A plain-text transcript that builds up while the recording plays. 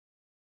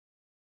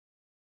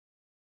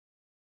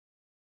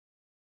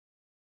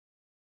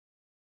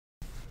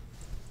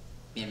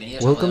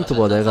Welcome to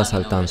Bodegas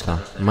Lealtanza.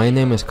 My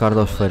name is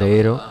Carlos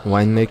Ferreiro,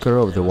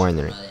 winemaker of the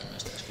winery.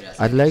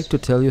 I'd like to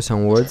tell you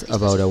some words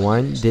about a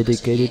wine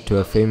dedicated to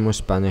a famous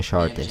Spanish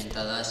artist.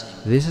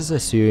 This is a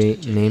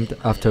series named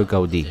after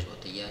Gaudí.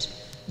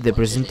 The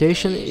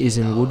presentation is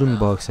in wooden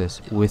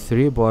boxes with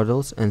 3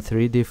 bottles and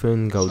 3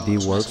 different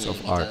Gaudí works of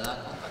art.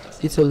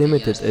 It's a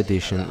limited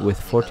edition with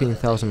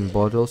 14,000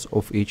 bottles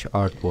of each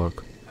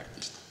artwork.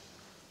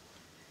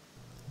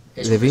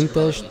 The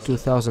vintage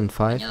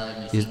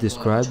 2005 is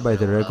described by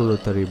the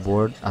regulatory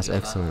board as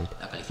excellent,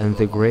 and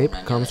the grape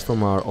comes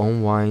from our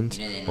own wines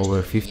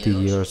over 50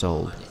 years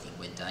old.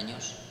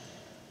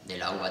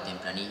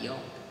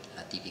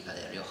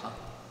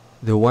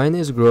 The wine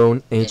is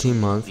grown 18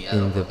 months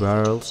in the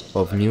barrels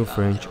of new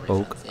French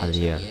oak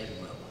Allier.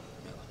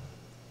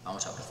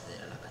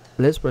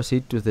 Let's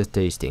proceed to the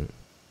tasting.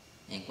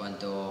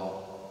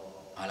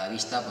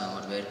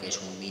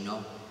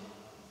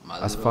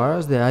 As far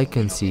as the eye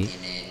can see,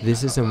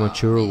 this is a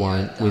mature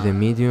wine with a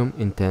medium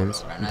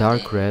intense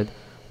dark red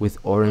with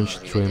orange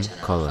trim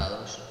color.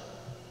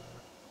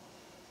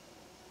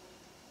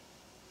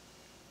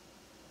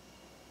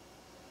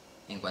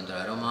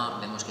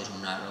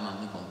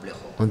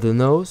 On the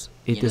nose,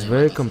 it is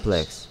very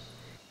complex.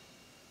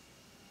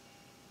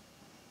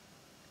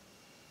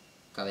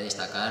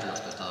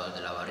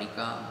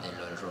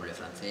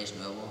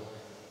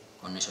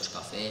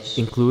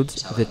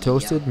 Includes the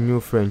toasted new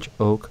French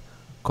oak,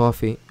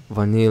 coffee,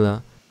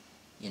 vanilla,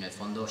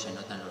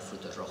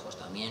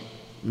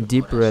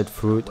 deep red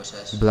fruit,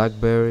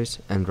 blackberries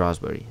and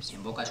raspberries.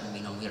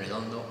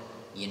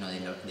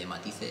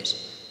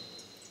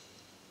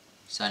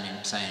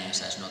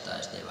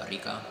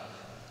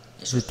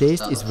 The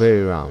taste is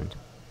very round.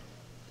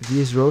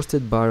 These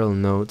roasted barrel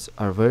notes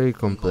are very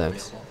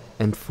complex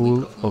and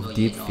full of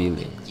deep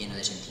feeling.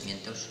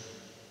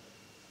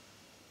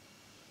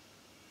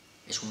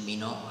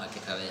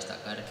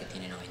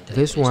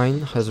 This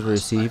wine has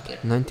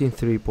received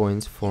 93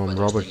 points from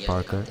Robert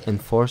Parker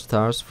and 4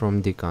 stars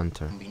from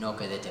Decanter.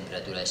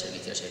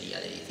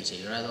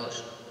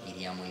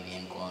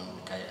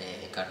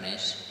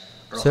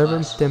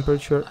 Serving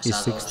temperature is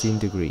 16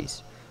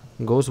 degrees.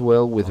 Goes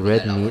well with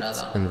red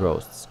meats and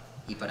roasts.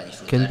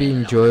 Can be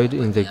enjoyed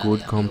in the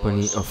good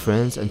company of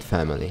friends and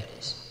family.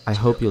 I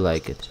hope you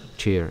like it.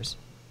 Cheers!